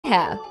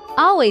Haha,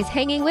 always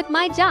hanging with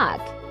my jock.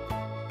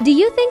 Do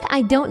you think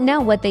I don't know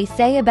what they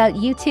say about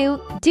you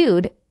two?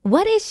 Dude,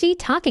 what is she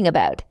talking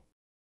about?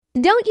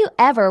 Don't you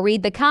ever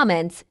read the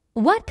comments?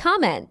 What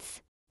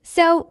comments?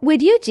 So,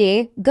 would you,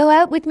 G, go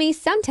out with me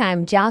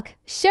sometime, jock?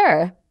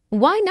 Sure.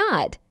 Why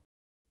not?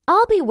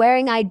 I'll be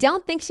wearing I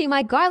don't think she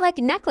my garlic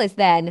necklace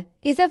then.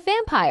 Is a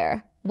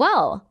vampire.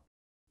 Well,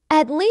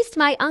 at least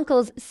my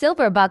uncle's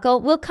silver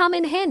buckle will come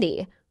in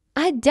handy.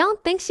 I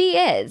don't think she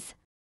is.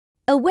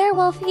 A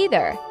werewolf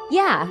either.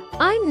 Yeah,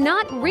 I'm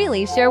not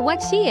really sure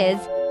what she is.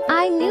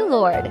 I knew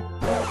Lord.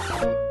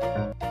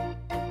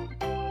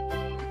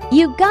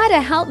 You gotta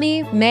help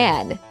me,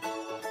 man.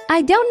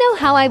 I don't know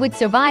how I would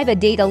survive a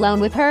date alone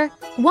with her.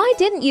 Why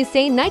didn't you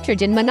say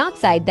nitrogen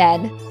monoxide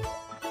then?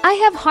 I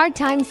have hard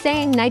time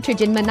saying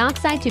nitrogen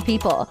monoxide to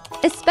people,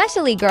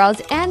 especially girls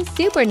and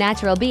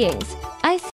supernatural beings. I